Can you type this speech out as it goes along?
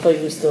thought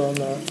you were still on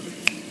the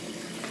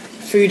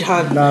food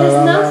hunt.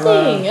 There's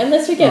nothing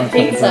unless we get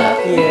pizza.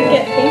 We can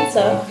get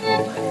pizza.